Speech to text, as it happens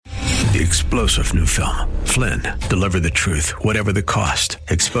The explosive new film, Flynn, deliver the truth, whatever the cost,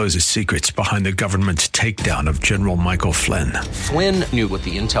 exposes secrets behind the government's takedown of General Michael Flynn. Flynn knew what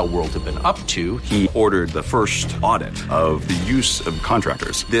the intel world had been up to. He ordered the first audit of the use of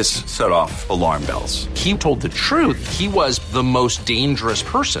contractors. This set off alarm bells. He told the truth. He was the most dangerous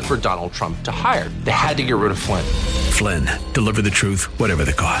person for Donald Trump to hire. They had to get rid of Flynn. Flynn, deliver the truth, whatever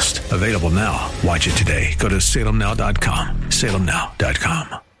the cost. Available now. Watch it today. Go to salemnow.com.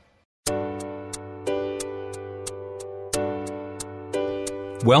 salemnow.com.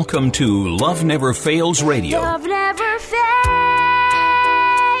 Welcome to Love Never Fails Radio. Love never fails.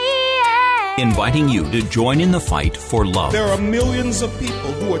 Inviting you to join in the fight for love. There are millions of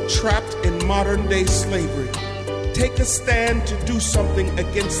people who are trapped in modern-day slavery. Take a stand to do something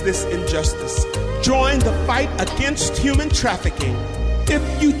against this injustice. Join the fight against human trafficking.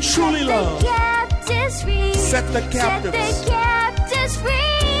 If you truly love, set the captives free.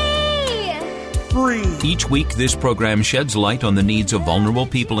 Each week, this program sheds light on the needs of vulnerable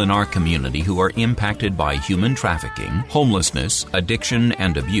people in our community who are impacted by human trafficking, homelessness, addiction,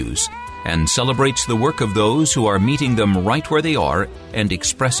 and abuse, and celebrates the work of those who are meeting them right where they are and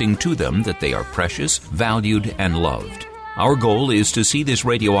expressing to them that they are precious, valued, and loved. Our goal is to see this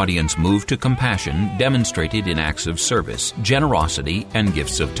radio audience move to compassion demonstrated in acts of service, generosity, and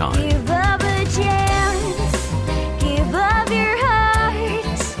gifts of time. Give up a chance. Give up your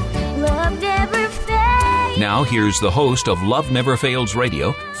heart. Love never fails. Now here's the host of Love Never Fails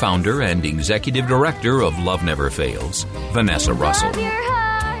Radio, founder and executive director of Love Never Fails, Vanessa Russell.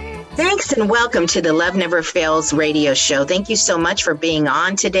 Thanks and welcome to the Love Never Fails radio show. Thank you so much for being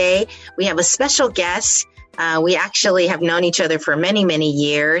on today. We have a special guest. We actually have known each other for many, many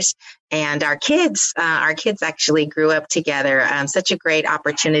years, and our kids actually grew up together. Such a great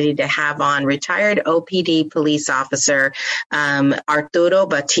opportunity to have on retired OPD police officer Arturo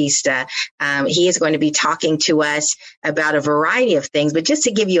Batista. He is going to be talking to us about a variety of things, but just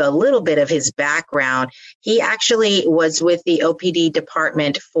to give you a little bit of his background, he actually was with the OPD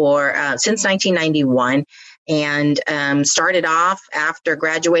department for since 1991. And started off after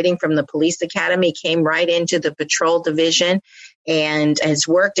graduating from the police academy, came right into the patrol division and has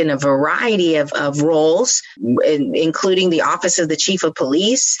worked in a variety of roles, including the office of the chief of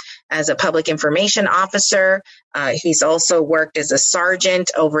police as a public information officer. He's also worked as a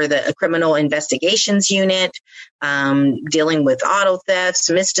sergeant over the criminal investigations unit, dealing with auto thefts,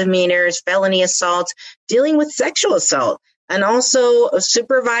 misdemeanors, felony assaults, dealing with sexual assault, and also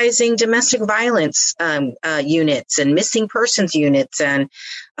supervising domestic violence units and missing persons units and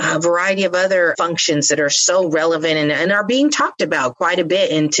a variety of other functions that are so relevant and are being talked about quite a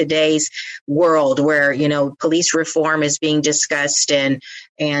bit in today's world where, you know, police reform is being discussed and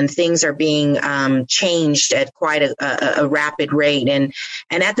things are being changed at quite a rapid rate. And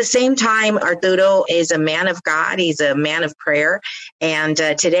at the same time, Arturo is a man of God. He's a man of prayer. And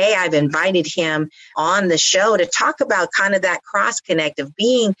today I've invited him on the show to talk about kind of that cross connect of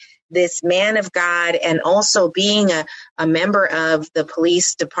being this man of God and also being a member of the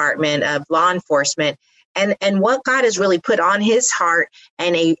police department of law enforcement and what God has really put on his heart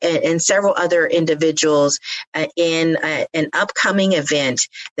and several other individuals in an upcoming event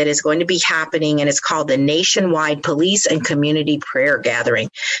that is going to be happening, and it's called the Nationwide Police and Community Prayer Gathering.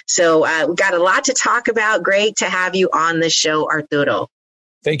 So we've got a lot to talk about. Great to have you on the show, Arturo.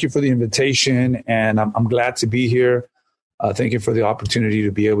 Thank you for the invitation, and I'm glad to be here. Thank you for the opportunity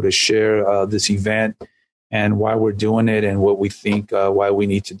to be able to share this event and why we're doing it and what we think, why we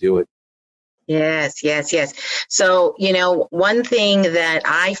need to do it. Yes. So, you know, one thing that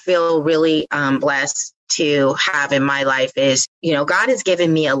I feel really blessed to have in my life is, you know, God has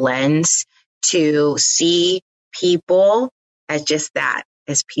given me a lens to see people as just that,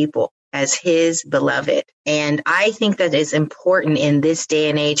 as people, as his beloved. And I think that is important in this day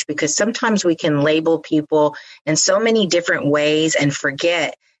and age because sometimes we can label people in so many different ways and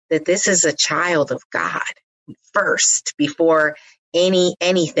forget that this is a child of God first before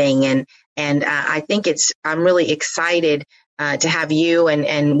anything. And I think I'm really excited to have you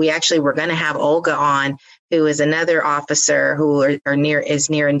and we actually were going to have Olga on, who is another officer who is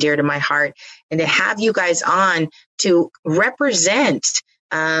near and dear to my heart, and to have you guys on to represent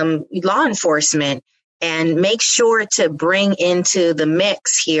law enforcement and make sure to bring into the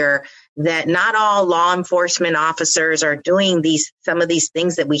mix here that not all law enforcement officers are doing some of these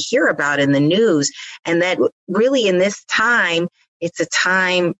things that we hear about in the news, and that really in this time, it's a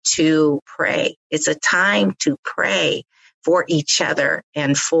time to pray. It's a time to pray for each other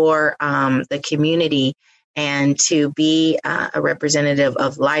and for the community and to be a representative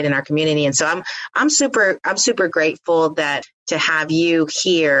of light in our community. And so I'm super grateful that to have you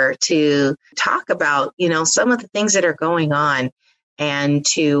here to talk about, some of the things that are going on and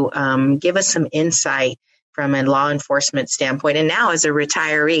to give us some insight from a law enforcement standpoint, and now as a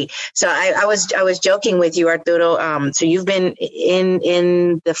retiree. So I was joking with you, Arturo. So you've been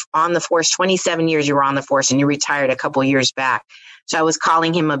on the force 27 years. You were on the force, and you retired a couple years back. So I was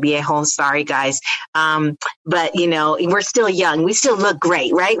calling him a viejo. Sorry, guys. But we're still young. We still look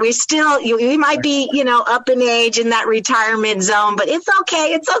great, right? We might be, up in age in that retirement zone, but it's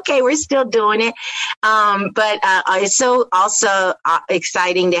okay. It's okay. We're still doing it. But it's so also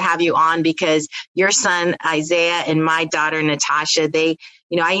exciting to have you on because your son, Isaiah, and my daughter, Natasha, they,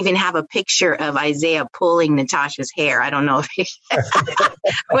 I even have a picture of Isaiah pulling Natasha's hair. I don't know if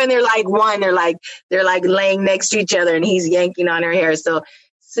when they're like one, they're like laying next to each other and he's yanking on her hair. So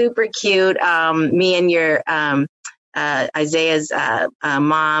super cute. Me and your Isaiah's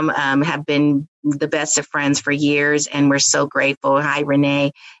mom have been the best of friends for years, and we're so grateful. Hi,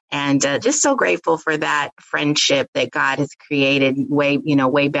 Renee. And just so grateful for that friendship that God has created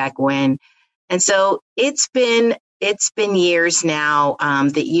way back when. And so it's been years now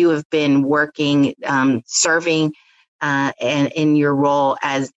that you have been working, serving and in your role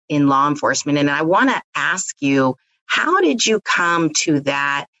as in law enforcement. And I want to ask you, how did you come to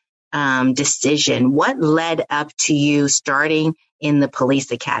that decision? What led up to you starting in the police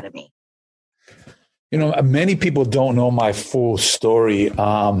academy? Many people don't know my full story.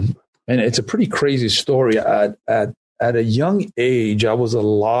 And it's a pretty crazy story. At a young age, I was a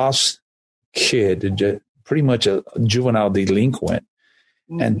lost kid, pretty much a juvenile delinquent,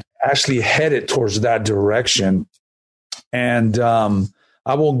 and actually headed towards that direction. And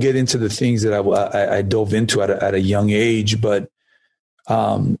I won't get into the things that I dove into at a young age, but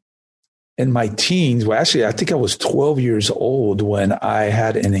in my teens, I think I was 12 years old when I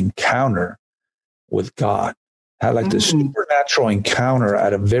had an encounter with God. I had like this supernatural encounter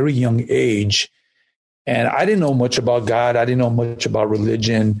at a very young age. And I didn't know much about God. I didn't know much about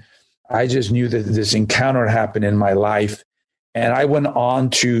religion. I just knew that this encounter happened in my life. And I went on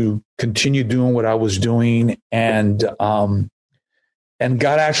to continue doing what I was doing. And got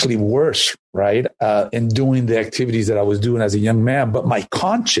actually worse, right? In doing the activities that I was doing as a young man. But my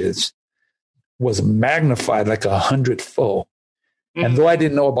conscience was magnified like 100-fold. And though I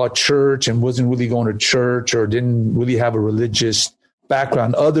didn't know about church and wasn't really going to church or didn't really have a religious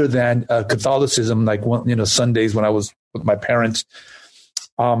background other than Catholicism, like Sundays when I was with my parents,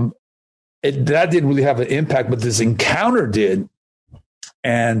 that didn't really have an impact, but this encounter did.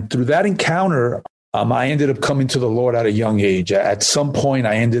 And through that encounter, I ended up coming to the Lord at a young age. At some point,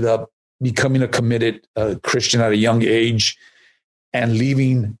 I ended up becoming a committed Christian at a young age and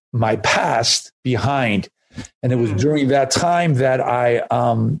leaving my past behind. And it was during that time that I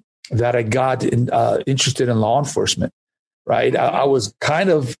got interested in law enforcement, right? I was kind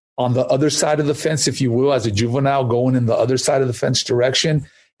of on the other side of the fence, if you will, as a juvenile, going in the other side of the fence direction.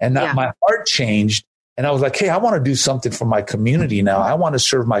 And my heart changed. And I was like, hey, I want to do something for my community now. I want to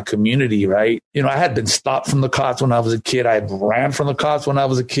serve my community, right? I had been stopped from the cops when I was a kid. I had ran from the cops when I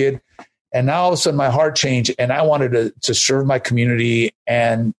was a kid. And now all of a sudden my heart changed and I wanted to serve my community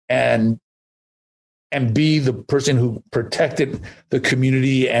and be the person who protected the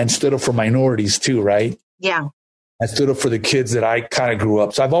community and stood up for minorities too, right? Yeah. I stood up for the kids that I kind of grew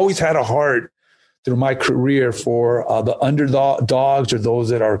up. So I've always had a heart through my career for the underdogs or those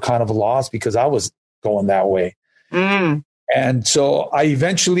that are kind of lost because I was going that way. And so I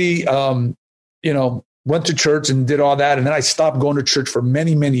eventually, went to church and did all that. And then I stopped going to church for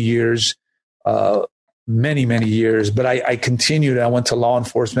many, many years, many years. But I continued. I went to law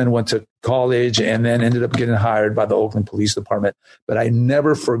enforcement, went to college, and then ended up getting hired by the Oakland Police Department. But I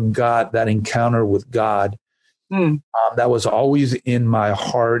never forgot that encounter with God. That was always in my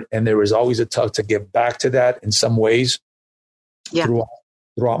heart. And there was always a tug to get back to that in some ways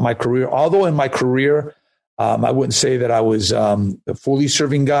throughout my career. Although in my career, I wouldn't say that I was fully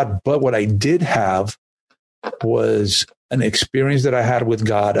serving God, but what I did have was an experience that I had with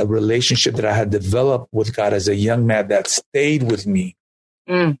God, a relationship that I had developed with God as a young man that stayed with me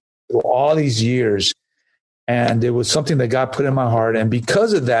through all these years. And it was something that God put in my heart. And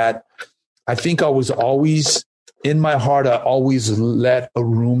because of that, I think I was always in my heart, I always let a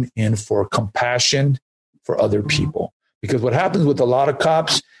room in for compassion for other people. Because what happens with a lot of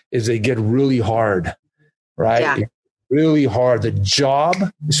cops is they get really hard, right? Yeah. Really hard. The job,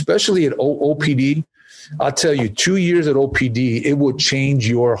 especially at OPD, I'll tell you, 2 years at OPD, it would change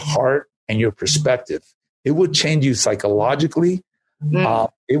your heart and your perspective. It would change you psychologically.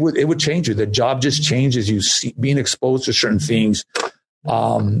 It would change you. The job just changes you. Being exposed to certain things.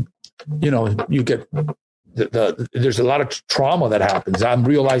 You get there's a lot of trauma that happens. I'm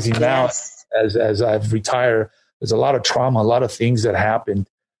realizing now as I've retired, there's a lot of trauma, a lot of things that happened.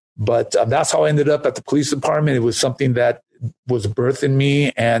 But that's how I ended up at the police department. It was something that was birthed in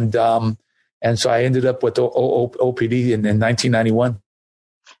me. And so I ended up with OPD in 1991.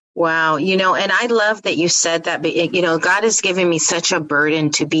 Wow. And I love that you said that, but God has given me such a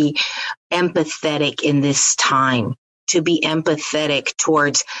burden to be empathetic in this time, to be empathetic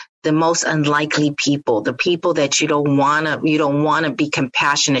towards the most unlikely people, the people that you don't want to be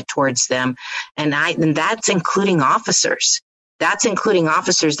compassionate towards them. And that's including officers. That's including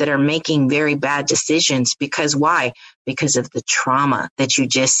officers that are making very bad decisions. Because why? Because of the trauma that you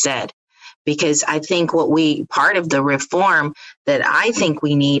just said. Because I think part of the reform that I think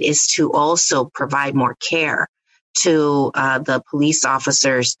we need is to also provide more care to the police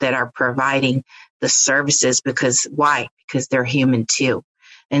officers that are providing the services. Because why? Because they're human too.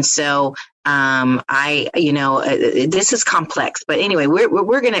 And so this is complex. But anyway,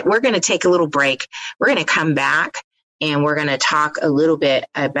 we're gonna take a little break. We're gonna come back. And we're going to talk a little bit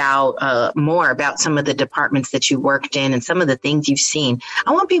about more about some of the departments that you worked in and some of the things you've seen.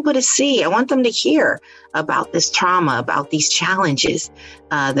 I want people to see. I want them to hear about this trauma, about these challenges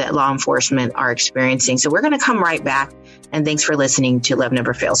that law enforcement are experiencing. So we're going to come right back. And thanks for listening to Love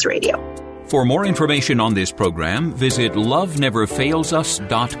Never Fails Radio. For more information on this program, visit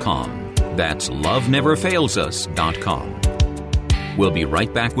loveneverfailsus.com. That's loveneverfailsus.com. We'll be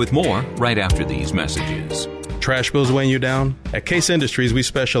right back with more right after these messages. Trash bills weighing you down? At Case Industries, we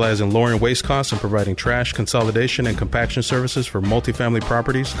specialize in lowering waste costs and providing trash consolidation and compaction services for multifamily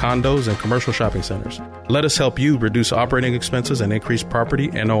properties, condos, and commercial shopping centers. Let us help you reduce operating expenses and increase property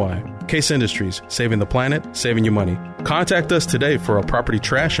NOI. Case Industries, saving the planet, saving you money. Contact us today for a property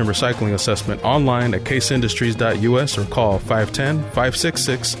trash and recycling assessment online at caseindustries.us or call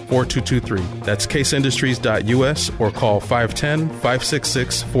 510-566-4223. That's caseindustries.us or call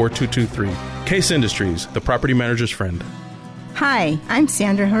 510-566-4223. Case Industries, the property manager's friend. Hi, I'm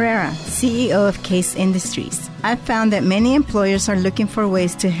Sandra Herrera, CEO of Case Industries. I've found that many employers are looking for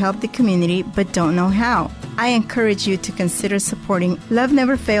ways to help the community but don't know how. I encourage you to consider supporting Love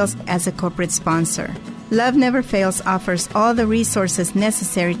Never Fails as a corporate sponsor. Love Never Fails offers all the resources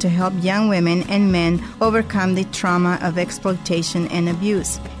necessary to help young women and men overcome the trauma of exploitation and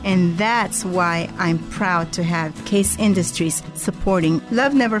abuse. And that's why I'm proud to have Case Industries supporting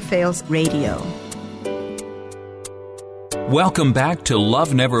Love Never Fails Radio. Welcome back to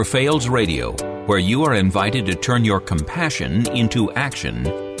Love Never Fails Radio, where you are invited to turn your compassion into action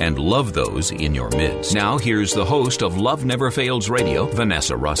and love those in your midst. Now, here's the host of Love Never Fails Radio,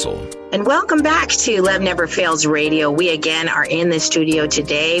 Vanessa Russell. And welcome back to Love Never Fails Radio. We again are in the studio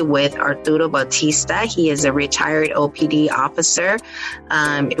today with Arturo Bautista. He is a retired OPD officer,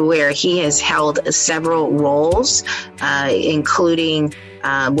 where he has held several roles, including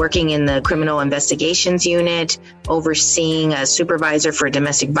working in the criminal investigations unit, overseeing a supervisor for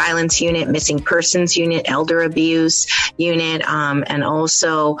domestic violence unit, missing persons unit, elder abuse unit, and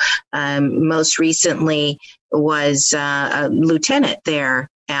also most recently was a lieutenant there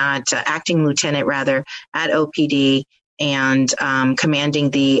acting lieutenant at OPD and commanding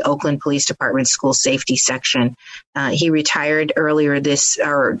the Oakland Police Department School Safety Section. He retired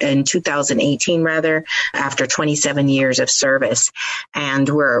in 2018 after 27 years of service. And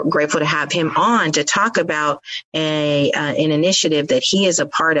we're grateful to have him on to talk about an initiative that he is a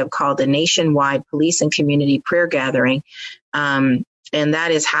part of called the Nationwide Police and Community Prayer Gathering. And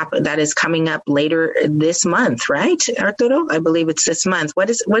that is coming up later this month, right, Arturo? I believe it's this month. What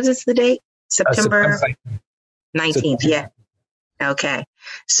is the date? September 19th. Yeah. Okay.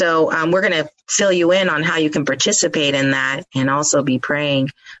 So we're going to fill you in on how you can participate in that, and also be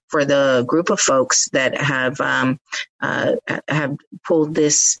praying for the group of folks that have pulled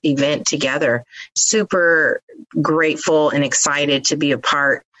this event together. Super grateful and excited to be a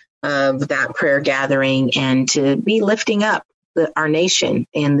part of that prayer gathering and to be lifting up our nation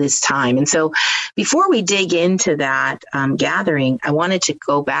in this time. And so before we dig into that gathering, I wanted to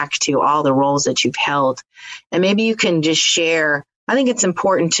go back to all the roles that you've held. And maybe you can just share. I think it's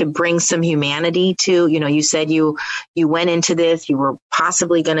important to bring some humanity to, you said you went into this, you were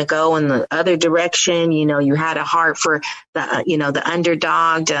possibly going to go in the other direction. You had a heart for the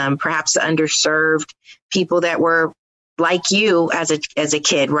underdogged, perhaps the underserved people that were like you as a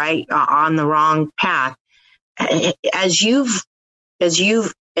kid, right? On the wrong path. As you've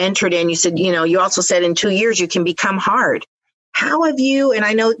entered in, you said, you also said in 2 years you can become hard. How have you, and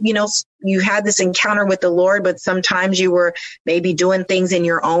I know, you had this encounter with the Lord, but sometimes you were maybe doing things in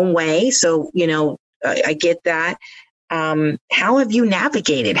your own way. So, I get that. how have you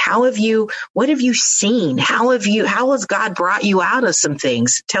navigated? What have you seen? How has God brought you out of some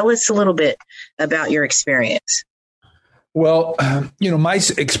things? Tell us a little bit about your experience. Well, my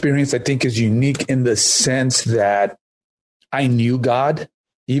experience, I think, is unique in the sense that I knew God,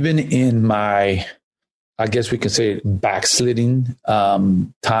 even in my, I guess we can say, backsliding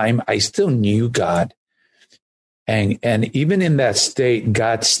time. I still knew God. And even in that state,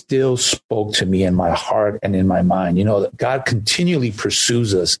 God still spoke to me in my heart and in my mind. God continually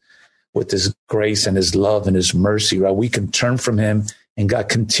pursues us with his grace and his love and his mercy, right? We can turn from him, and God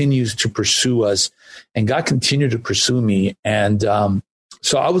continues to pursue us, and God continued to pursue me. And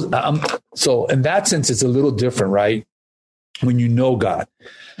so in that sense, it's a little different, right? When you know God.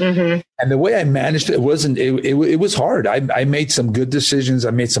 Mm-hmm. And the way I managed it it was hard. I made some good decisions.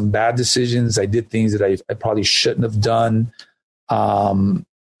 I made some bad decisions. I did things that I probably shouldn't have done. And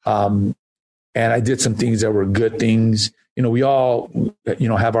I did some things that were good things. We all,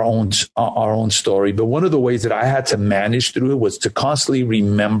 have our own story. But one of the ways that I had to manage through it was to constantly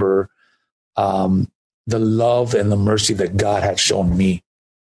remember the love and the mercy that God had shown me.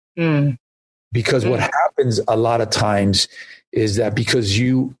 Mm. Because what happens a lot of times is that because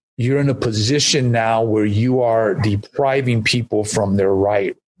you're in a position now where you are depriving people from their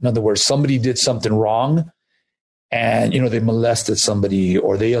right. In other words, somebody did something wrong and, they molested somebody,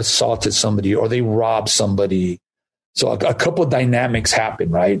 or they assaulted somebody, or they robbed somebody. So a couple of dynamics happen,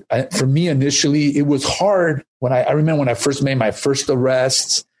 right? For me, initially, it was hard I remember when I first made my first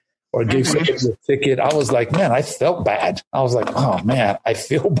arrests or gave somebody a ticket. I was like, man, I felt bad. I was like, oh man, I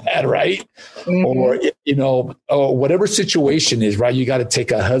feel bad, right? Mm-hmm. Or, whatever situation is, right? You got to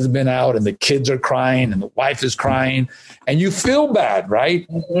take a husband out and the kids are crying and the wife is crying and you feel bad, right?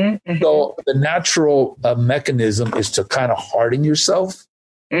 Mm-hmm. So the natural mechanism is to kind of harden yourself.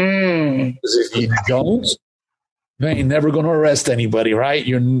 Mm. Because if you don't, man, you're never going to arrest anybody, right?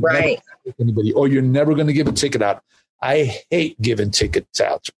 You're never going to arrest anybody, or you're never going to give a ticket out. I hate giving tickets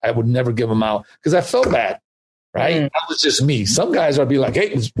out. I would never give them out because I felt bad, right? Mm. That was just me. Some guys would be like, hey,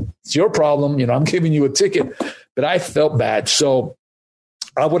 it's your problem. I'm giving you a ticket. But I felt bad. So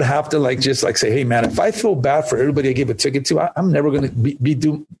I would have to say, hey, man, if I feel bad for everybody I give a ticket to, I'm never going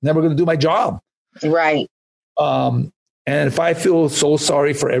to never going to do my job. Right. And if I feel so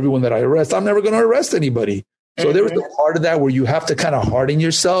sorry for everyone that I arrest, I'm never going to arrest anybody. So there was a part of that where you have to kind of harden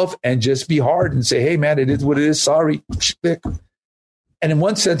yourself and just be hard and say, hey, man, it is what it is. Sorry. And in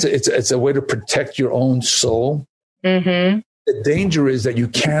one sense, it's a way to protect your own soul. Mm-hmm. The danger is that you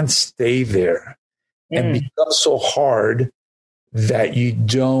can't stay there and become so hard that you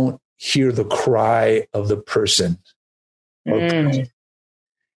don't hear the cry of the person. And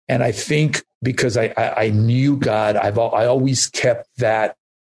I think because I knew God, I always kept that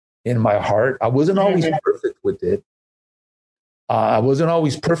in my heart. I wasn't always perfect with it.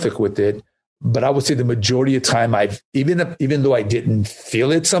 But I would say the majority of the time even though I didn't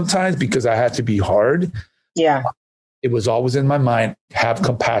feel it sometimes because I had to be hard. Yeah. It was always in my mind, have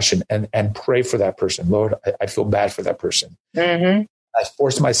compassion and pray for that person. Lord, I feel bad for that person. Mm-hmm. I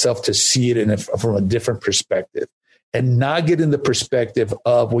forced myself to see it from a different perspective and not get in the perspective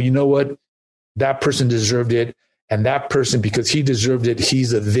of, well, you know what? That person deserved it. And that person, because he deserved it,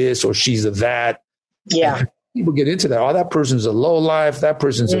 he's a this or she's a that. Yeah. And people get into that. Oh, that person's a low life. That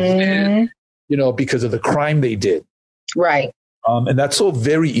person's a this, because of the crime they did. Right. And that's so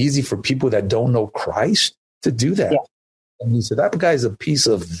very easy for people that don't know Christ to do that. Yeah. And he said, that guy's a piece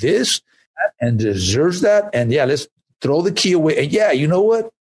of this and deserves that. And let's throw the key away. And you know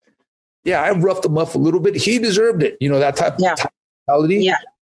what? Yeah, I roughed him up a little bit. He deserved it. That type of mentality. Yeah.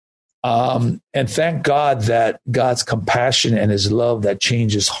 And thank God that God's compassion and his love that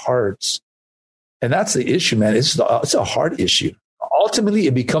changes hearts. And that's the issue, man. It's a heart issue. Ultimately,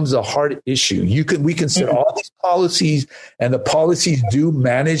 it becomes a heart issue. We can set all these policies, and the policies do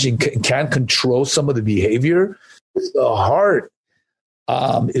manage and can control some of the behavior. The heart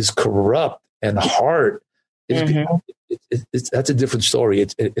is corrupt, and heart is that's a different story.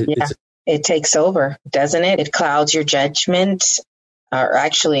 It takes over, doesn't it? It clouds your judgment, or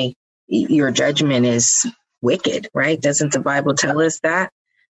actually, your judgment is wicked, right? Doesn't the Bible tell us that?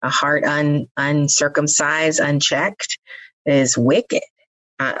 A heart uncircumcised, unchecked is wicked.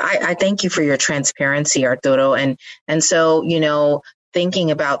 I thank you for your transparency, Arturo. And so,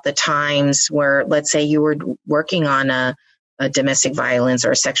 thinking about the times where, let's say you were working on a domestic violence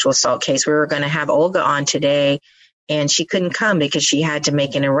or a sexual assault case, we were going to have Olga on today, and she couldn't come because she had to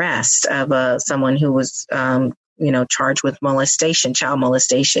make an arrest of someone who was, charged with molestation, child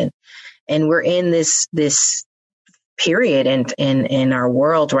molestation. And we're in this period in our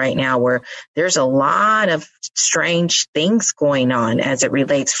world right now, where there's a lot of strange things going on as it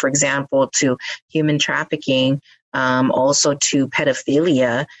relates, for example, to human trafficking, also to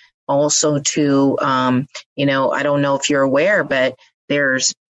pedophilia, also to, I don't know if you're aware, but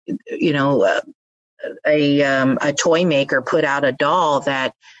there's, a toy maker put out a doll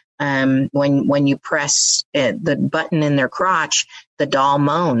that when you press the button in their crotch, the doll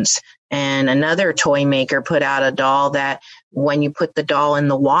moans. And another toy maker put out a doll that when you put the doll in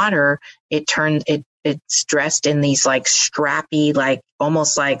the water, it's dressed in these like strappy, like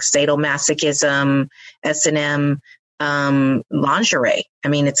almost like sadomasochism, S&M lingerie. I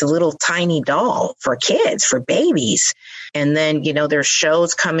mean, it's a little tiny doll for kids, for babies. And then, there's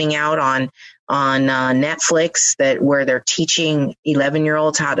shows coming out on Netflix where they're teaching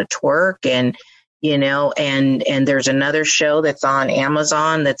 11-year-olds how to twerk, and there's another show that's on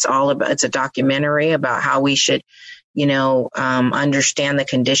Amazon that's it's a documentary about how we should, understand the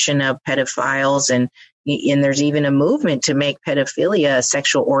condition of pedophiles, and there's even a movement to make pedophilia a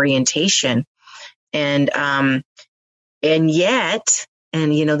sexual orientation. And yet,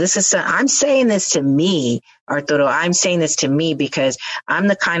 I'm saying this to me, Arturo, I'm saying this to me because I'm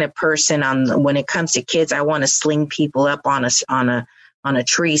the kind of person when it comes to kids, I want to sling people up on a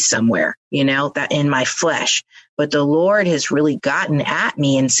tree somewhere, that in my flesh. But the Lord has really gotten at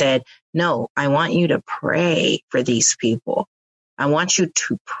me and said, no, I want you to pray for these people. I want you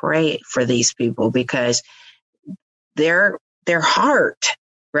to pray for these people because their heart,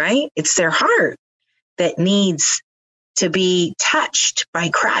 right? It's their heart that needs to be touched by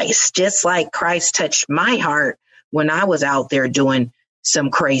Christ, just like Christ touched my heart when I was out there doing some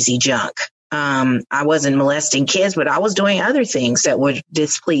crazy junk. I wasn't molesting kids, but I was doing other things that were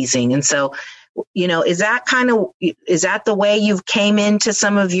displeasing. And so, is that the way you've came into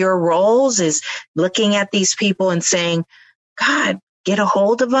some of your roles, is looking at these people and saying, God, get a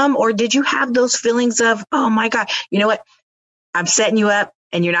hold of them? Or did you have those feelings of, oh my God, you know what? I'm setting you up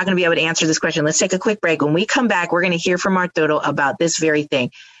and you're not going to be able to answer this question. Let's take a quick break. When we come back, we're going to hear from Arturo about this very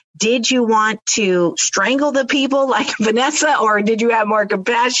thing. Did you want to strangle the people like Vanessa, or did you have more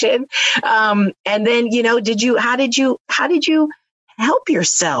compassion? And then, how did you help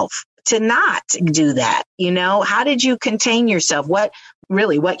yourself to not do that? How did you contain yourself? What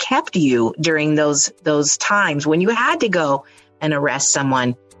kept you during those times when you had to go and arrest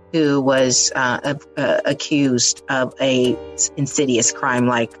someone who was accused of a insidious crime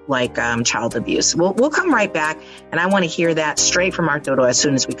like child abuse? We'll come right back, and I want to hear that straight from Arturo as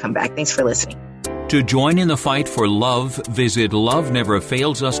soon as we come back. Thanks for listening. To join in the fight for love, visit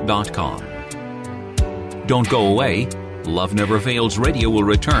loveneverfailsus.com. Don't go away. Love Never Fails Radio will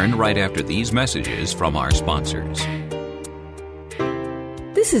return right after these messages from our sponsors.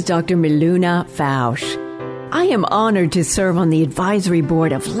 This is Dr. Miluna Fausch. I am honored to serve on the advisory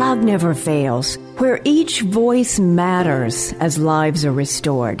board of Love Never Fails, where each voice matters as lives are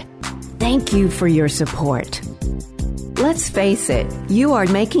restored. Thank you for your support. Let's face it, you are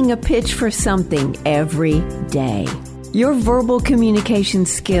making a pitch for something every day. Your verbal communication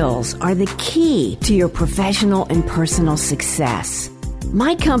skills are the key to your professional and personal success.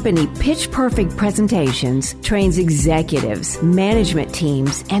 My company, Pitch Perfect Presentations, trains executives, management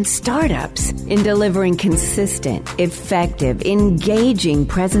teams, and startups in delivering consistent, effective, engaging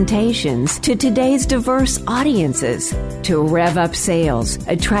presentations to today's diverse audiences to rev up sales,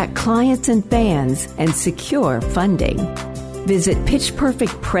 attract clients and fans, and secure funding. Visit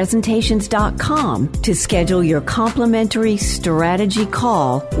pitchperfectpresentations.com to schedule your complimentary strategy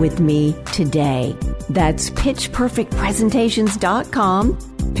call with me today. That's pitchperfectpresentations.com,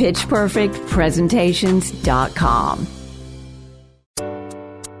 pitchperfectpresentations.com.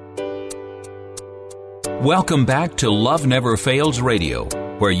 Welcome back to Love Never Fails Radio,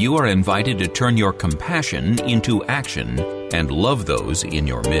 where you are invited to turn your compassion into action and love those in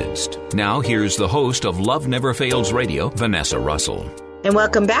your midst. Now, here's the host of Love Never Fails Radio, Vanessa Russell. And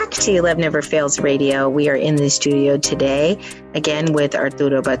welcome back to Love Never Fails Radio. We are in the studio today, again, with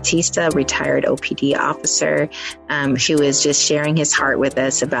Arturo Bautista, retired OPD officer, who is just sharing his heart with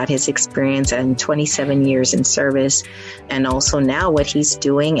us about his experience and 27 years in service, and also now what he's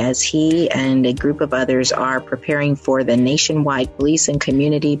doing as he and a group of others are preparing for the nationwide police and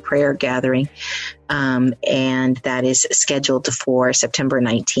community prayer gathering. And that is scheduled for September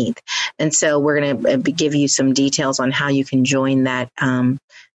 19th. And so we're going to give you some details on how you can join that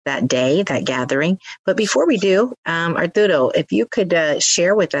day, that gathering. But before we do, Arturo, if you could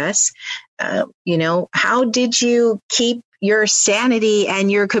share with us, how did you keep your sanity and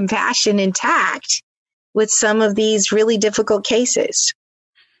your compassion intact with some of these really difficult cases?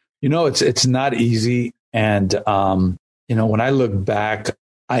 It's not easy. And, when I look back,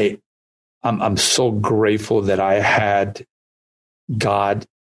 I'm so grateful that I had God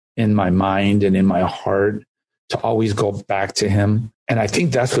in my mind and in my heart to always go back to him. And I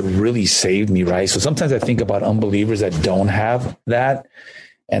think that's what really saved me, right? So sometimes I think about unbelievers that don't have that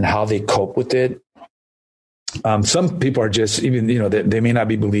and how they cope with it. Some people are just, even, they may not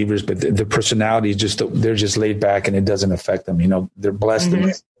be believers, but the personality is just, they're just laid back and it doesn't affect them. They're blessed.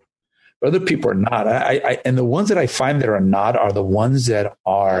 Mm-hmm. But other people are not. And the ones that I find that are not are the ones that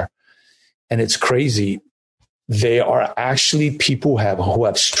are, and it's crazy, they are actually people who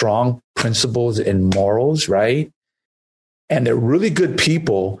have strong principles and morals, right? And they're really good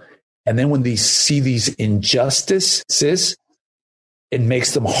people. And then when they see these injustices, it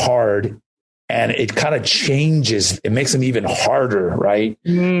makes them hard. And it kind of changes. It makes them even harder, right?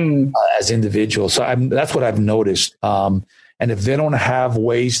 As individuals. So that's what I've noticed. And if they don't have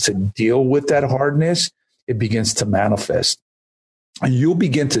ways to deal with that hardness, it begins to manifest. And you'll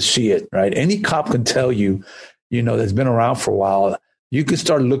begin to see it, right? Any cop can tell you, that's been around for a while. You can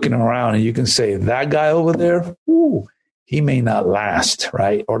start looking around and you can say, that guy over there, ooh, he may not last,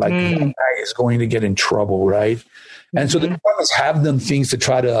 right? Or that guy is going to get in trouble, right? And so the departments have done things to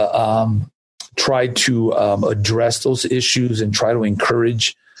try to address those issues and try to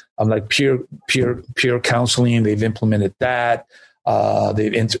encourage, like peer counseling. They've implemented that.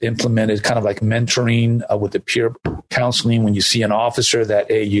 They've implemented kind of like mentoring with the peer counseling. When you see an officer that,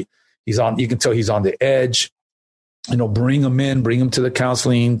 hey, you can tell he's on the edge, bring him in, bring him to the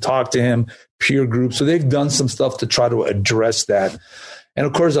counseling, talk to him, peer group. So they've done some stuff to try to address that. And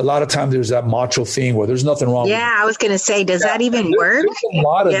of course, a lot of times there's that macho thing where there's nothing wrong. Yeah, I was going to say, does that even work? There's a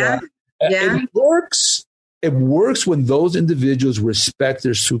lot of that. Yeah. It works. It works when those individuals respect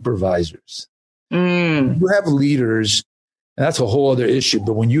their supervisors. You have leaders, and that's a whole other issue.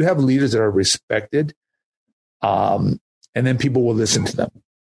 But when you have leaders that are respected, and then people will listen to them.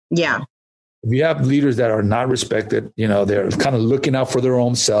 Yeah. If you have leaders that are not respected, they're kind of looking out for their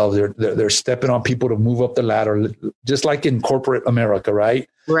own selves. They're stepping on people to move up the ladder, just like in corporate America, right?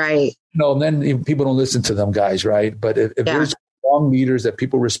 Right. Then people don't listen to them guys, right? But if there's strong leaders that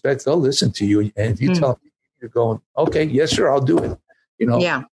people respect, they'll listen to you. And if you tell them, you're going, okay, yes, sir, I'll do it.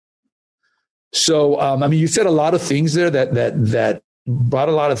 Yeah. So, you said a lot of things there that brought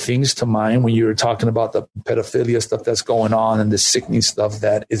a lot of things to mind when you were talking about the pedophilia stuff that's going on and the sickening stuff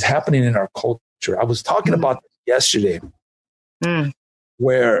that is happening in our culture. I was talking about this yesterday,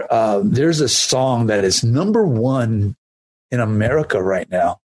 where there's a song that is number one in America right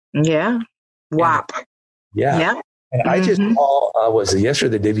now. Yeah. WAP. Yeah. And I just saw, was it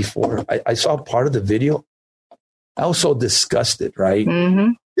yesterday or the day before? I saw part of the video. I was so disgusted, right?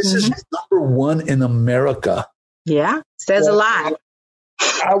 This is number one in America. Yeah. Says a lot.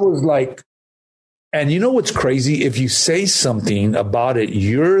 I was like, and you know what's crazy? If you say something about it,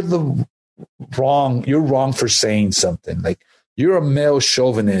 you're wrong for saying something. Like you're a male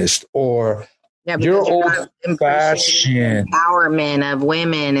chauvinist or you're old fashioned. Empowerment of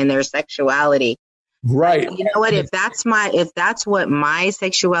women and their sexuality. Right. Like, you know what? If that's what my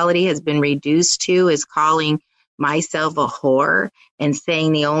sexuality has been reduced to is calling myself a whore and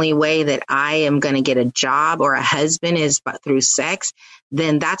saying the only way that I am going to get a job or a husband is through sex,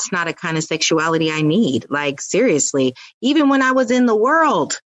 then that's not a kind of sexuality I need. Like, seriously, even when I was in the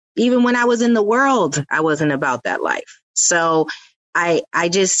world, I wasn't about that life. So I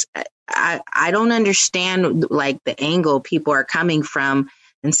don't understand like the angle people are coming from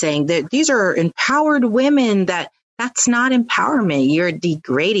and saying that these are empowered women. That's not empowerment. You're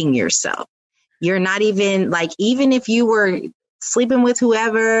degrading yourself. You're not even like, even if you were sleeping with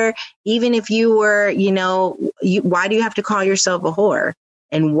whoever, even if you were, why do you have to call yourself a whore?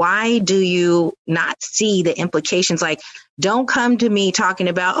 And why do you not see the implications? Like, don't come to me talking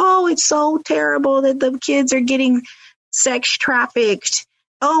about, oh, it's so terrible that the kids are getting sex trafficked.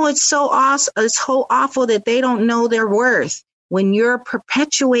 Oh, it's so awesome. It's so awful that they don't know their worth. When you're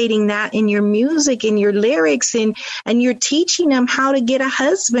perpetuating that in your music and your lyrics and you're teaching them how to get a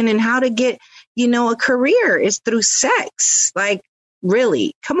husband and how to get, a career is through sex. Like,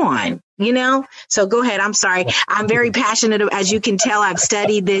 really, come on, So go ahead. I'm sorry. I'm very passionate. As you can tell, I've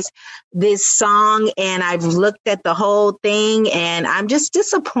studied this song and I've looked at the whole thing and I'm just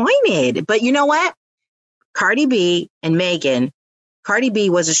disappointed. But you know what? Cardi B and Megan, Cardi B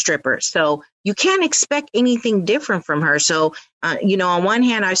was a stripper. So you can't expect anything different from her. So, on one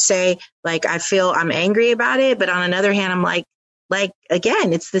hand, I say, like, I feel I'm angry about it. But on another hand, I'm like,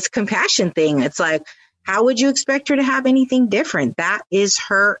 again, it's this compassion thing. It's like, how would you expect her to have anything different? That is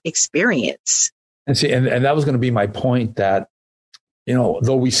her experience. And see, and that was going to be my point that,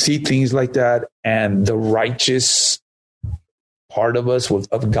 though we see things like that, and the righteous part of us,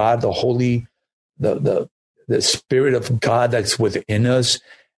 of God, the holy, the Spirit of God that's within us,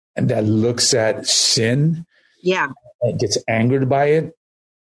 and that looks at sin, and gets angered by it.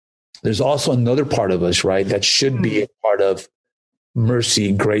 There's also another part of us, right, that should be a part of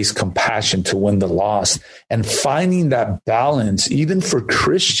mercy, grace, compassion to win the lost. And finding that balance, even for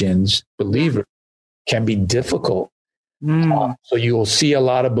Christians, believers, can be difficult. So you'll see a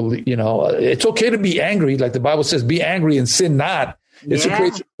lot of, it's okay to be angry. Like the Bible says, be angry and sin not. It's okay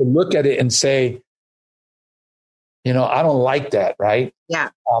to look at it and say, I don't like that, right? Yeah.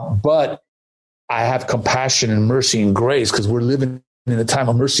 But I have compassion and mercy and grace because we're living in a time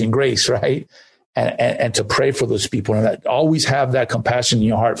of mercy and grace, right? And to pray for those people and always have that compassion in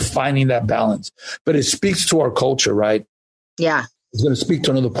your heart, finding that balance. But it speaks to our culture, right? Yeah. It's going to speak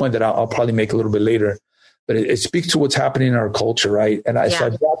to another point that I'll probably make a little bit later. But it speaks to what's happening in our culture, right? And so I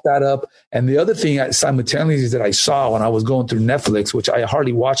brought that up. And the other thing simultaneously that I saw when I was going through Netflix, which I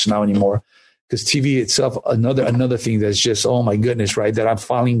hardly watch now anymore, because TV itself, another thing that's just, oh my goodness, right? That I'm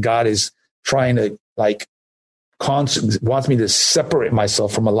finding God is trying to wants me to separate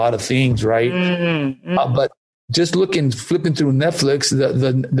myself from a lot of things, right? But just flipping through Netflix,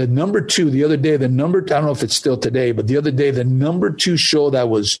 the number 2 the other day, I don't know if it's still today, but the other day, the number 2 show that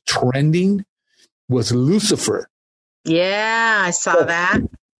was trending was Lucifer. Yeah, I saw that.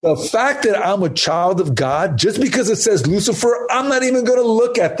 The fact that I'm a child of God, just because it says Lucifer, I'm not even going to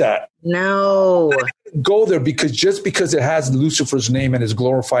look at that. No. Go there just because it has Lucifer's name and is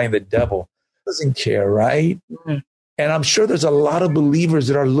glorifying the devil. Doesn't care, right? And I'm sure there's a lot of believers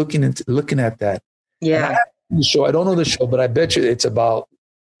that are looking at that. Yeah. I don't know the show, but I bet you it's about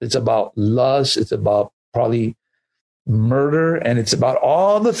lust. It's about probably murder, and it's about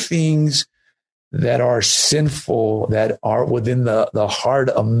all the things that are sinful, that are within the heart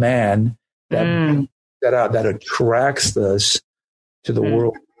of man, that attracts us to the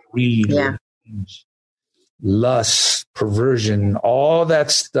world. Greed, lust, perversion, all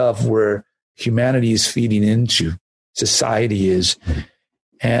that stuff where humanity is feeding into, society is,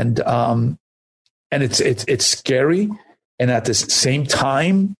 and it's scary. And at the same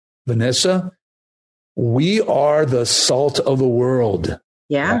time, Vanessa, we are the salt of the world.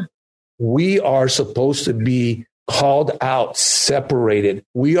 Yeah. We are supposed to be called out, separated.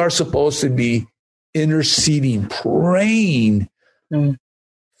 We are supposed to be interceding, praying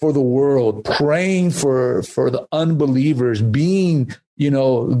for the world, praying for the unbelievers, being,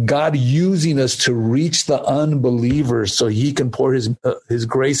 God using us to reach the unbelievers so he can pour his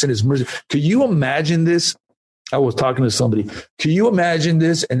grace and his mercy. Could you imagine this? I was talking to somebody. Can you imagine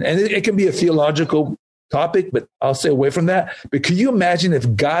this? And it can be a theological topic, but I'll stay away from that. But can you imagine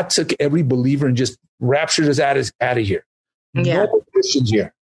if God took every believer and just raptured us out of here? Yeah. No more Christians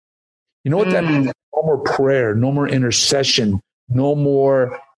here. You know what that means? No more prayer, no more intercession, no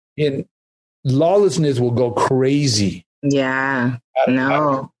more. Lawlessness will go crazy. Yeah.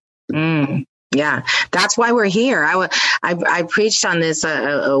 No. Yeah. That's why we're here. I preached on this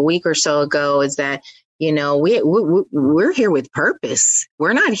a week or so ago, is that, we're here with purpose.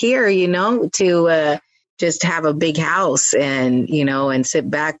 We're not here, to just have a big house and, and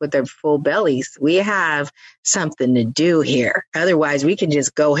sit back with their full bellies. We have something to do here. Otherwise, we can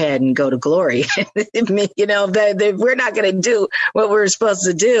just go ahead and go to glory. If we're not going to do what we're supposed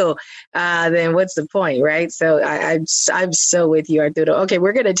to do, then what's the point, right? So I'm so with you, Arturo. Okay,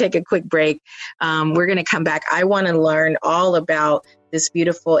 we're going to take a quick break. We're going to come back. I want to learn all about this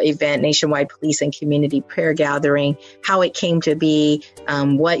beautiful event, Nationwide Police and Community Prayer Gathering, how it came to be,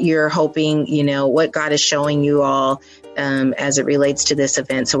 what you're hoping, what God is showing you all as it relates to this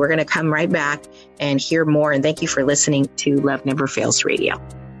event. So we're going to come right back and hear more. And thank you for listening to Love Never Fails Radio.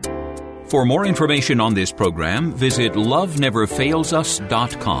 For more information on this program, visit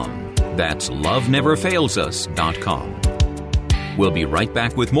loveneverfailsus.com. That's loveneverfailsus.com. We'll be right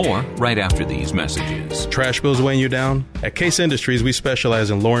back with more right after these messages. Trash bills weighing you down? At Case Industries, we specialize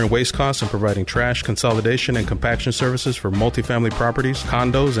in lowering waste costs and providing trash consolidation and compaction services for multifamily properties,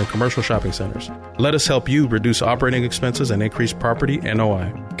 condos, and commercial shopping centers. Let us help you reduce operating expenses and increase property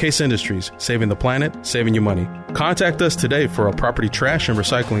NOI. Case Industries, saving the planet, saving you money. Contact us today for a property trash and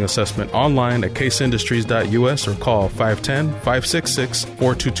recycling assessment online at caseindustries.us or call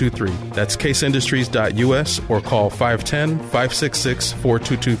 510-566-4223. That's caseindustries.us or call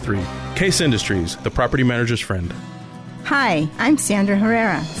 510-566-4223. Case Industries, the property manager's friend. Hi, I'm Sandra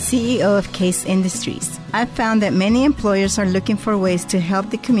Herrera, CEO of Case Industries. I've found that many employers are looking for ways to help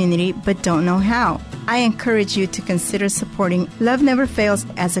the community but don't know how. I encourage you to consider supporting Love Never Fails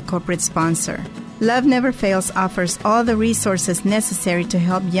as a corporate sponsor. Love Never Fails offers all the resources necessary to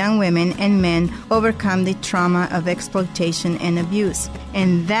help young women and men overcome the trauma of exploitation and abuse.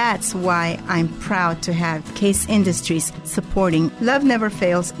 And that's why I'm proud to have Case Industries supporting Love Never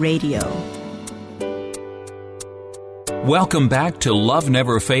Fails Radio. Welcome back to Love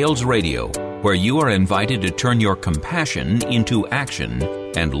Never Fails Radio, where you are invited to turn your compassion into action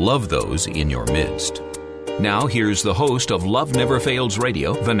and love those in your midst. Now, here's the host of Love Never Fails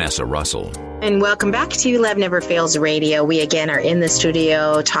Radio, Vanessa Russell. And welcome back to Love Never Fails Radio. We again are in the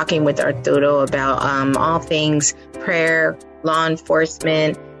studio talking with Arturo about all things prayer, law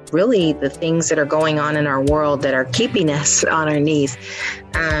enforcement, really the things that are going on in our world that are keeping us on our knees,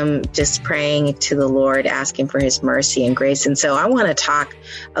 just praying to the Lord, asking for his mercy and grace. And so I want to talk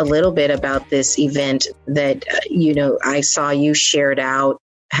a little bit about this event that, I saw you shared out,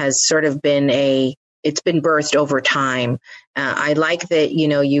 has sort of been it's been birthed over time. I like that,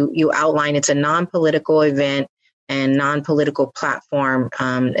 you outline it's a non-political event and non-political platform.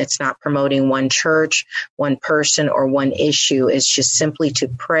 It's not promoting one church, one person, or one issue. It's just simply to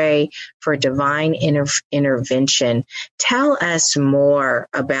pray for divine intervention. Tell us more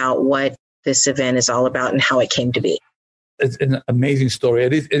about what this event is all about and how it came to be. It's an amazing story.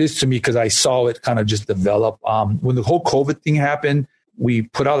 It is to me, because I saw it kind of just develop. When the whole COVID thing happened, we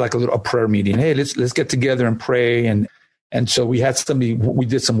put out like a prayer meeting. Hey, let's get together and pray. And so we had we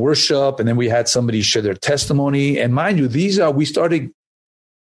did some worship, and then we had somebody share their testimony. And mind you,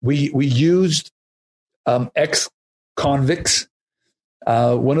 we used ex-convicts.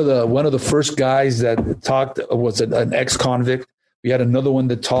 One of the first guys that talked was an ex-convict. We had another one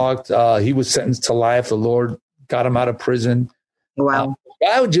that talked. He was sentenced to life. The Lord got him out of prison. Wow.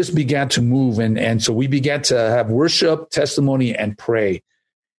 God just began to move. And so we began to have worship, testimony, and pray.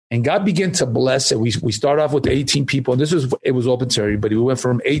 And God began to bless it. We started off with 18 people, and it was open to everybody. We went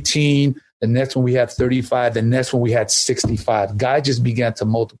from 18, the next one we had 35, the next one we had 65. God just began to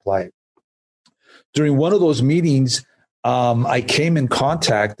multiply it. During one of those meetings, I came in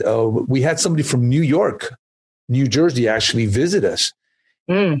contact. We had somebody from New Jersey actually visit us.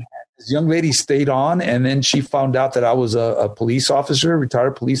 This young lady stayed on, and then she found out that I was a police officer,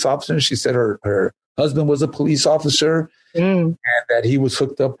 retired police officer. She said her husband was a police officer, and that he was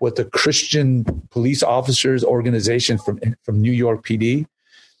hooked up with a Christian police officers organization from New York PD.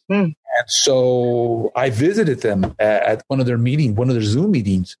 And so I visited them at one of their Zoom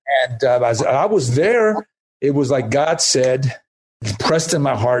meetings. And as I was there, it was like God said, pressed in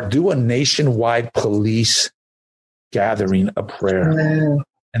my heart, do a nationwide police gathering of prayer.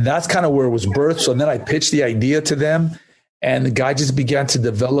 And that's kind of where it was birthed. So then I pitched the idea to them, and the guy just began to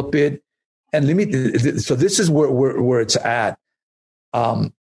develop it. And so this is where it's at.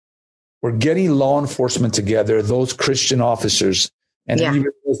 We're getting law enforcement together, those Christian officers, and anybody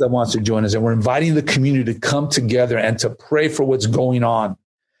else that wants to join us. And we're inviting the community to come together and to pray for what's going on.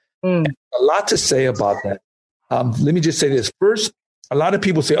 A lot to say about that. Let me just say this. First, a lot of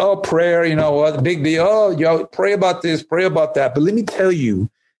people say, oh, prayer, big deal. Oh, pray about this, pray about that. But let me tell you,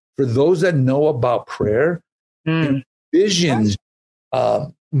 for those that know about prayer, visions,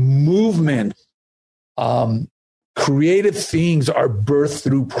 movement, creative things are birthed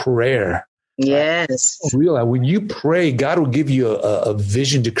through prayer. Yes. Realize when you pray, God will give you a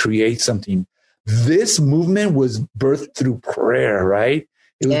vision to create something. This movement was birthed through prayer, right?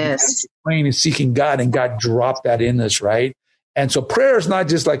 It was praying and seeking God, and God dropped that in us, right? And so prayer is not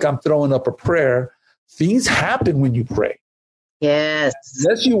just like I'm throwing up a prayer. Things happen when you pray. Yes.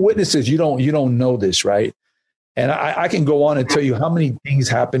 Unless you witnesses, you don't know this, right? And I can go on and tell you how many things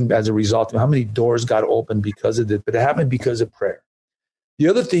happened as a result of how many doors got opened because of it, but it happened because of prayer. The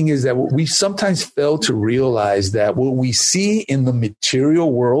other thing is that we sometimes fail to realize that what we see in the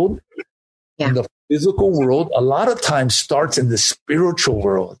material world, in the physical world, a lot of times starts in the spiritual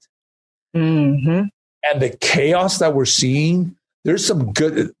world. And the chaos that we're seeing, there's some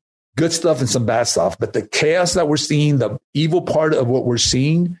good stuff and some bad stuff, but the chaos that we're seeing, the evil part of what we're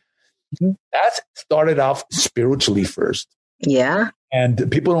seeing, that started off spiritually first. Yeah. And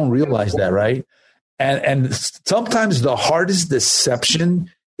people don't realize that, right? And sometimes the hardest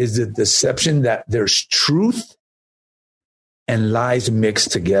deception is the deception that there's truth and lies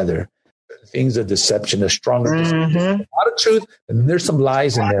mixed together. Things of deception are stronger. There's a lot of truth, and there's some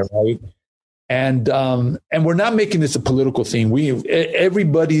lies in there, right? And we're not making this a political thing.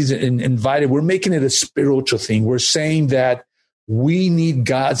 Everybody's invited. We're making it a spiritual thing. We're saying that we need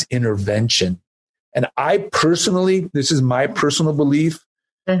God's intervention. And I personally, this is my personal belief.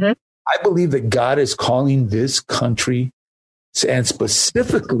 I believe that God is calling this country, and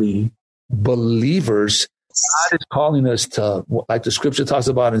specifically believers, God is calling us to, like the scripture talks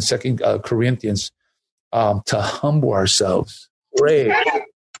about in 2 Corinthians, to humble ourselves, pray,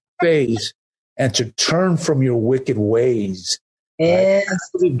 face, and to turn from your wicked ways. Yes.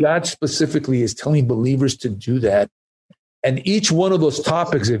 Right? God specifically is telling believers to do that. And each one of those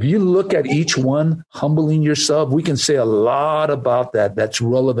topics, if you look at each one, humbling yourself, we can say a lot about that. That's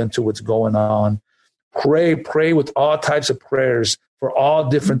relevant to what's going on. Pray with all types of prayers for all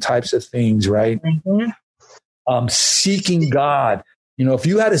different types of things, right? Mm-hmm. Seeking God. You know, if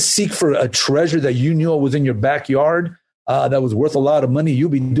you had to seek for a treasure that you knew was in your backyard that was worth a lot of money, you'll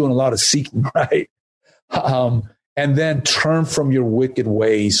be doing a lot of seeking, right? And then turn from your wicked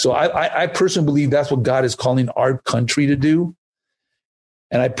ways. So I personally believe that's what God is calling our country to do.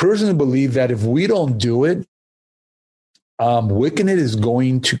 And I personally believe that if we don't do it, wickedness is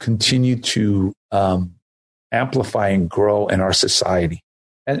going to continue to amplify and grow in our society.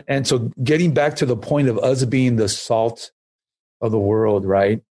 And so getting back to the point of us being the salt of the world,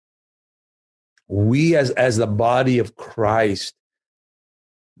 right? We as the body of Christ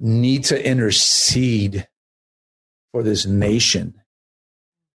need to intercede for this nation.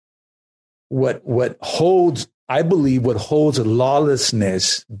 What holds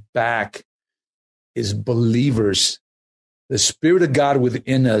lawlessness back is believers, the Spirit of God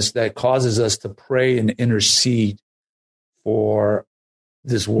within us that causes us to pray and intercede for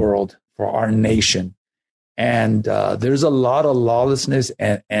this world, for our nation. And there's a lot of lawlessness,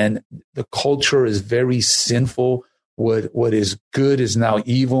 and the culture is very sinful. What is good is now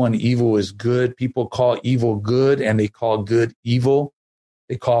evil, and evil is good. People call evil good, and they call good evil.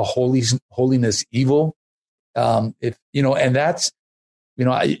 They call holiness evil. And that's,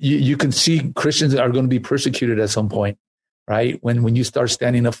 you can see Christians are going to be persecuted at some point, right? When you start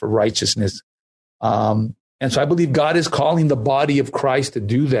standing up for righteousness. And so I believe God is calling the body of Christ to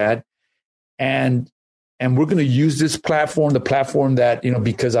do that. And we're going to use this platform, the platform that,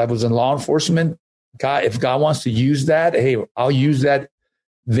 because I was in law enforcement, God, if God wants to use that, hey, I'll use that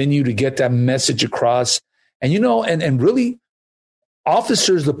venue to get that message across. And, and really,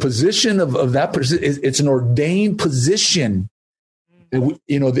 officers, the position of that person, it's an ordained position.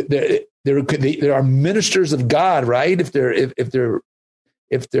 There are ministers of God, right? If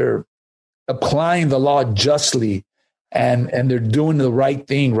they're applying the law justly and they're doing the right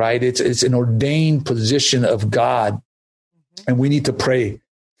thing, right? It's an ordained position of God, and we need to pray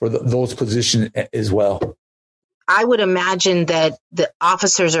for those positions as well. I would imagine that the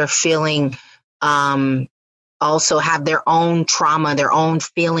officers are feeling, also have their own trauma, their own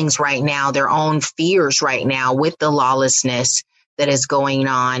feelings right now, their own fears right now with the lawlessness that is going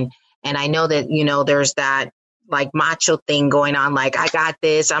on. And I know that, there's that like macho thing going on, like, I got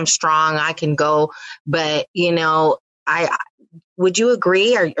this, I'm strong, I can go. But, would you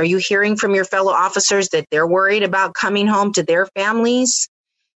agree? Are you hearing from your fellow officers that they're worried about coming home to their families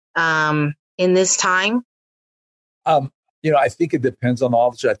in this time? I think it depends on the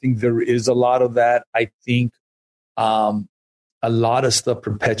officer. I think there is a lot of that. I think a lot of stuff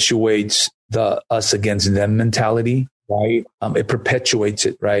perpetuates the us against them mentality, right? It perpetuates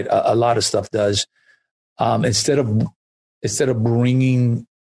it, right? A lot of stuff does. Instead of bringing,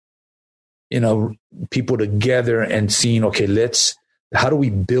 people together and seeing, okay, how do we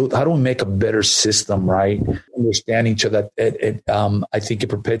make a better system, right? Understand each other. I think it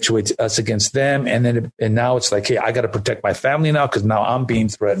perpetuates us against them. And now it's like, hey, I got to protect my family now, because now I'm being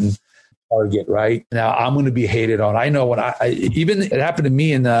threatened. Target, right? Now I'm going to be hated on. I know when even it happened to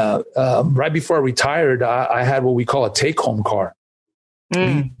me in right before I retired, I had what we call a take-home car.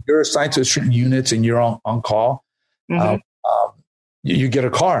 You're assigned to certain units and you're on call. Mm-hmm. You get a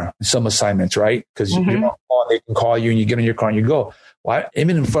car in some assignments, right? Because you're on call, they can call you and you get in your car and you go. Well,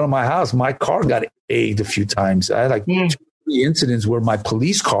 even in front of my house, my car got egged a few times. I had 2 or 3 incidents where my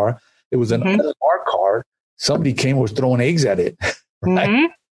police car, it was an LMR car, somebody came and was throwing eggs at it. Right? Mm-hmm.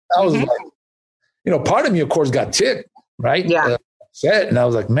 I was like, part of me, of course, got ticked, right? Yeah. Upset. And I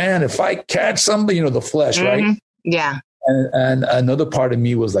was like, man, if I catch somebody, the flesh, right? Yeah. And another part of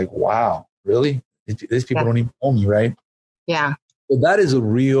me was like, wow, really? These people don't even know me, right? Yeah. So that is a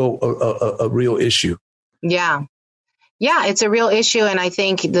real issue. Yeah. Yeah, it's a real issue. And I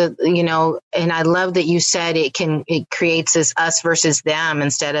think and I love that you said it creates this us versus them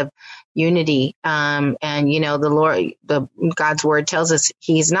instead of unity. And, the Lord, God's word tells us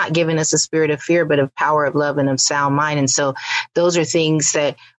he's not given us a spirit of fear, but of power, of love, and of sound mind. And so those are things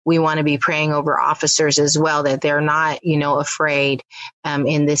that we want to be praying over officers as well, that they're not, afraid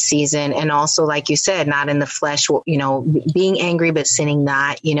in this season. And also, like you said, not in the flesh, being angry, but sinning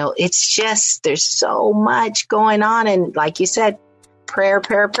not, it's just, there's so much going on. And like you said, prayer.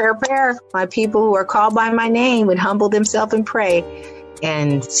 My people who are called by my name would humble themselves and pray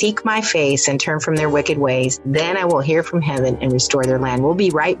and seek my face and turn from their wicked ways. Then I will hear from heaven and restore their land. We'll be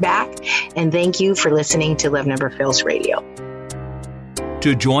right back. And thank you for listening to Love Never Fails Radio.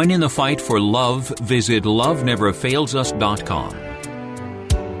 To join in the fight for love, visit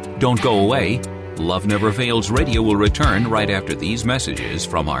loveneverfailsus.com. Don't go away. Love Never Fails Radio will return right after these messages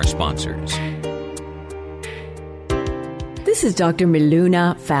from our sponsors. This is Dr.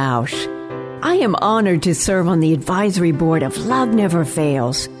 Miluna Fausch. I am honored to serve on the advisory board of Love Never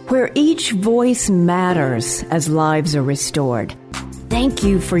Fails, where each voice matters as lives are restored. Thank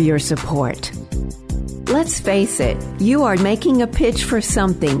you for your support. Let's face it, you are making a pitch for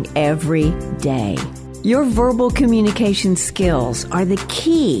something every day. Your verbal communication skills are the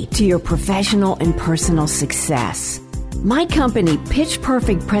key to your professional and personal success. My company, Pitch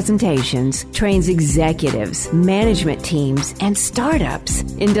Perfect Presentations, trains executives, management teams, and startups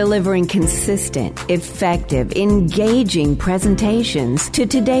in delivering consistent, effective, engaging presentations to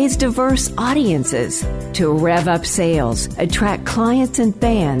today's diverse audiences to rev up sales, attract clients and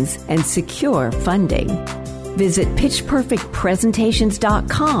fans, and secure funding. Visit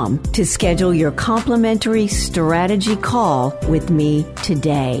pitchperfectpresentations.com to schedule your complimentary strategy call with me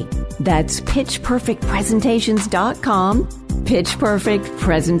today. That's pitchperfectpresentations.com,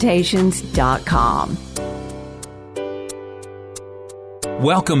 pitchperfectpresentations.com.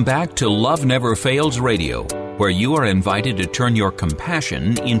 Welcome back to Love Never Fails Radio, where you are invited to turn your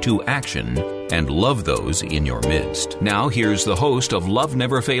compassion into action and love those in your midst. Now, here's the host of Love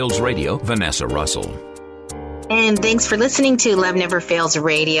Never Fails Radio, Vanessa Russell. And thanks for listening to Love Never Fails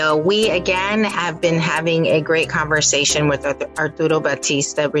Radio. We, again, have been having a great conversation with Arturo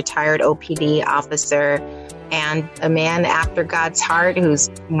Batista, retired OPD officer and a man after God's heart who's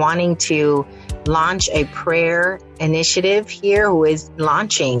wanting to launch a prayer initiative here, who is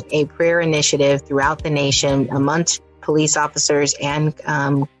launching a prayer initiative throughout the nation amongst police officers and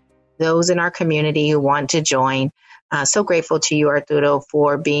those in our community who want to join. So grateful to you, Arturo,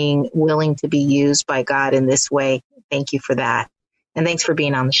 for being willing to be used by God in this way. Thank you for that. And thanks for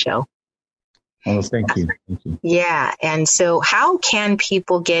being on the show. Oh, thank you. Thank you. Yeah. And so how can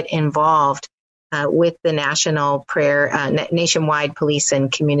people get involved with the national prayer, nationwide police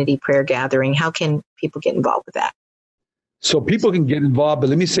and community prayer gathering? How can people get involved with that? So people can get involved, but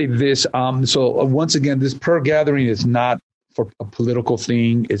let me say this. Once again, this prayer gathering is not for a political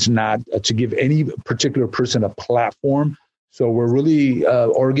thing. It's not to give any particular person a platform. So we're really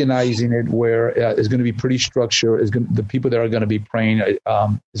organizing it where it's going to be pretty structured. The people that are going to be praying is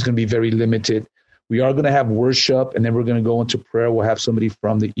going to be very limited. We are going to have worship, and then we're going to go into prayer. We'll have somebody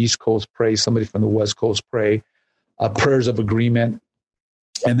from the East Coast pray, somebody from the West Coast pray, prayers of agreement.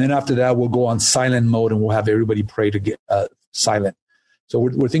 And then after that, we'll go on silent mode, and we'll have everybody pray to get silent. So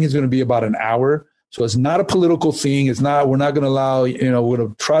we're thinking it's going to be about an hour. So it's not a political thing. It's not. We're not going to allow. We're going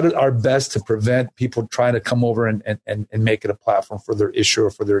to try our best to prevent people trying to come over and make it a platform for their issue or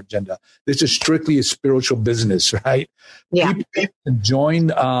for their agenda. This is strictly a spiritual business, right? Yeah. People can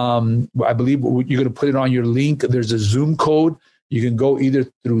join. I believe you're going to put it on your link. There's a Zoom code. You can go either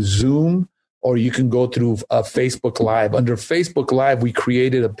through Zoom or you can go through Facebook Live. Under Facebook Live, we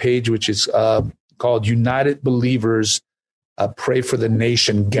created a page which is called United Believers Pray for the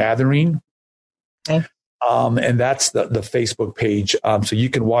Nation Gathering. Okay. And that's the Facebook page. So you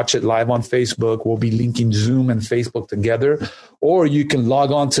can watch it live on Facebook. We'll be linking Zoom and Facebook together, or you can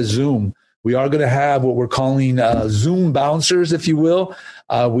log on to Zoom. We are going to have what we're calling Zoom bouncers, if you will.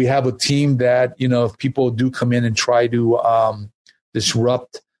 We have a team that, if people do come in and try to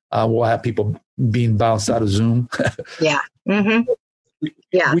disrupt, we'll have people being bounced out of Zoom. Yeah. Mm-hmm.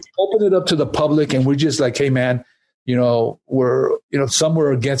 Yeah. We open it up to the public, and we're just like, hey, man, we're, some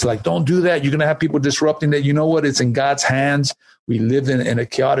were against, like, don't do that. You're going to have people disrupting that. You know what? It's in God's hands. We live in a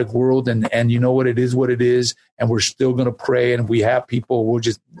chaotic world, and you know what? It is what it is. And we're still going to pray. And we have people, we'll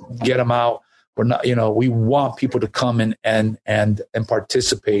just get them out. We're not, we want people to come and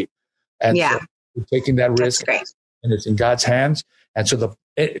participate. And yeah. So we're taking that risk, and it's in God's hands. And so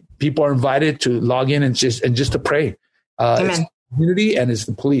people are invited to log in and just to pray. Amen. Community, and it's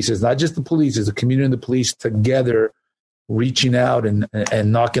the police. It's not just the police. It's the community and the police together reaching out and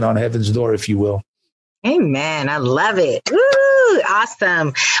knocking on heaven's door, if you will. Amen. I love it. Woo!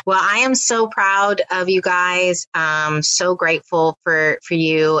 Awesome. Well, I am so proud of you guys. So grateful for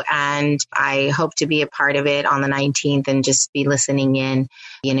you. And I hope to be a part of it on the 19th and just be listening in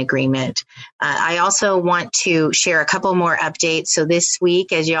agreement. I also want to share a couple more updates. So this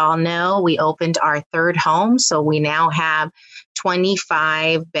week, as you all know, we opened our third home. So we now have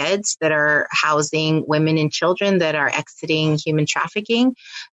 25 beds that are housing women and children that are exiting human trafficking.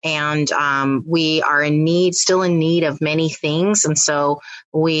 And we are still in need of many things. And so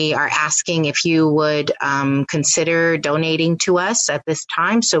we are asking if you would consider donating to us at this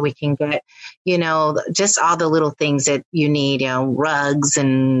time so we can get, just all the little things that you need, rugs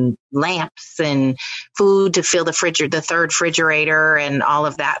and lamps and food to fill the third refrigerator and all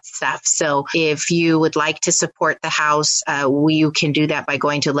of that stuff. So if you would like to support the house, you can do that by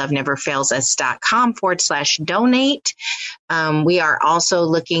going to loveneverfailsus.com/donate. We are also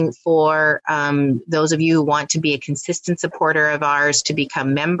looking for those of you who want to be a consistent supporter of ours to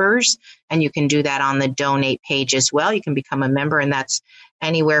become members, and you can do that on the donate page as well. You can become a member, and that's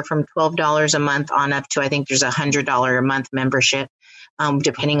anywhere from $12 a month on up to, I think there's $100 a month membership,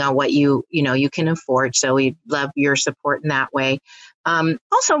 depending on what you can afford. So we love your support in that way.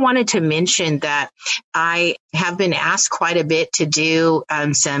 Also wanted to mention that I have been asked quite a bit to do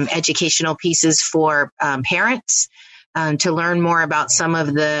some educational pieces for parents to learn more about some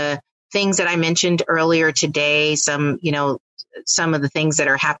of the things that I mentioned earlier today, some of the things that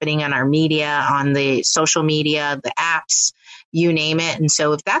are happening on our media, on the social media, the apps, you name it. And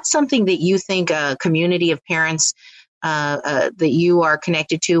so if that's something that you think a community of parents that you are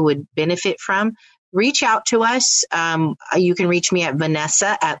connected to would benefit from, reach out to us. You can reach me at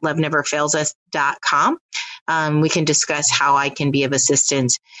Vanessa@loveneverfailsus.com. We can discuss how I can be of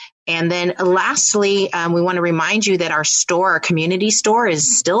assistance. And then lastly, we want to remind you that our community store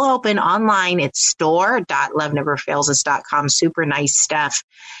is still open online. It's store.loveneverfailsus.com. Super nice stuff.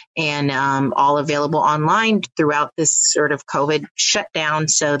 And all available online throughout this sort of COVID shutdown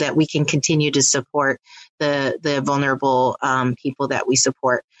so that we can continue to support the vulnerable people that we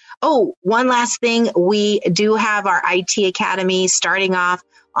support. Oh, one last thing. We do have our IT Academy starting off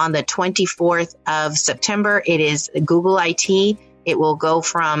on the 24th of September. It is Google IT. It will go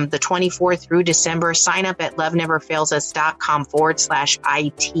from the 24th through December. Sign up at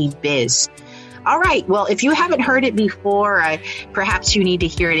loveneverfailsus.com/IT-biz. All right. Well, if you haven't heard it before, perhaps you need to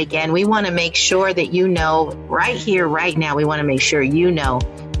hear it again. We want to make sure that you know right here, right now, we want to make sure you know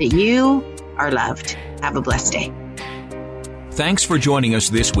that you are loved. Have a blessed day. Thanks for joining us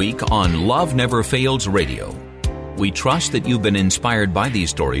this week on Love Never Fails Radio. We trust that you've been inspired by these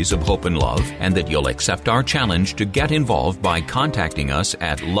stories of hope and love, and that you'll accept our challenge to get involved by contacting us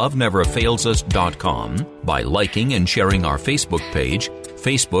at loveneverfailsus.com, by liking and sharing our Facebook page,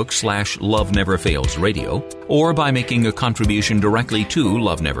 Facebook/Love Never Fails Radio, or by making a contribution directly to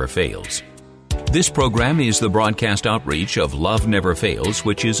Love Never Fails. This program is the broadcast outreach of Love Never Fails,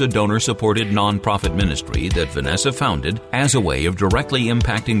 which is a donor-supported nonprofit ministry that Vanessa founded as a way of directly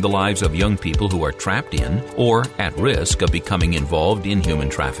impacting the lives of young people who are trapped in or at risk of becoming involved in human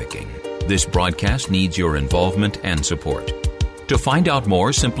trafficking. This broadcast needs your involvement and support. To find out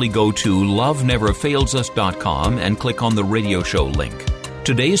more, simply go to loveneverfailsus.com and click on the radio show link.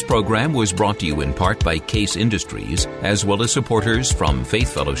 Today's program was brought to you in part by Case Industries, as well as supporters from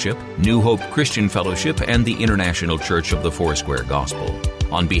Faith Fellowship, New Hope Christian Fellowship, and the International Church of the Foursquare Gospel.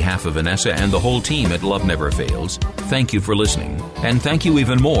 On behalf of Vanessa and the whole team at Love Never Fails, thank you for listening, and thank you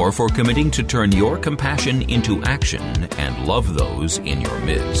even more for committing to turn your compassion into action and love those in your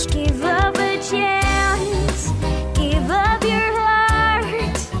midst. Give love a chance.